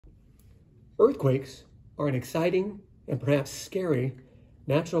Earthquakes are an exciting and perhaps scary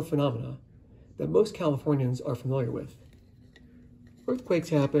natural phenomena that most Californians are familiar with. Earthquakes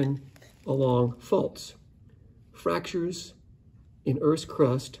happen along faults, fractures in Earth's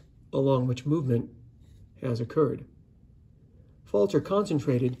crust along which movement has occurred. Faults are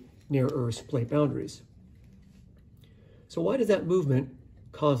concentrated near Earth's plate boundaries. So why does that movement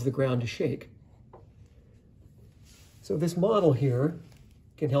cause the ground to shake? So this model here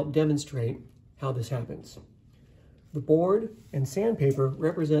can help demonstrate how this happens. The board and sandpaper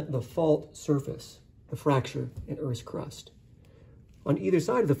represent the fault surface, the fracture in Earth's crust. On either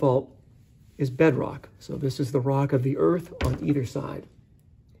side of the fault is bedrock. So this is the rock of the Earth on either side.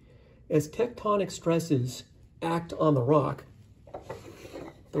 As tectonic stresses act on the rock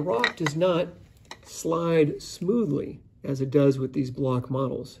does not slide smoothly as it does with these block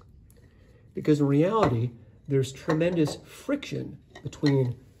models, because in reality, there's tremendous friction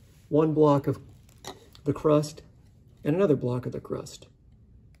between one block of the crust and another block of the crust,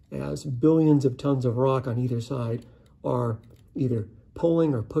 as billions of tons of rock on either side are either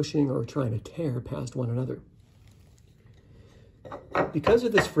pulling or pushing or trying to tear past one another. Because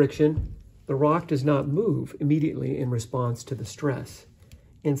of this friction, the rock does not move immediately in response to the stress.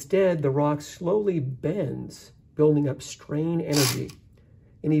 Instead, the rock slowly bends, building up strain energy.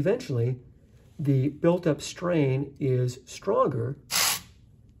 And eventually, the built-up strain is stronger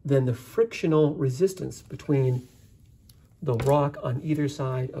than the frictional resistance between the rock on either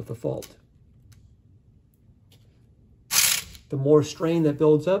side of the fault. The more strain that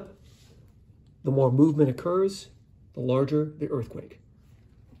builds up, the more movement occurs, the larger the earthquake.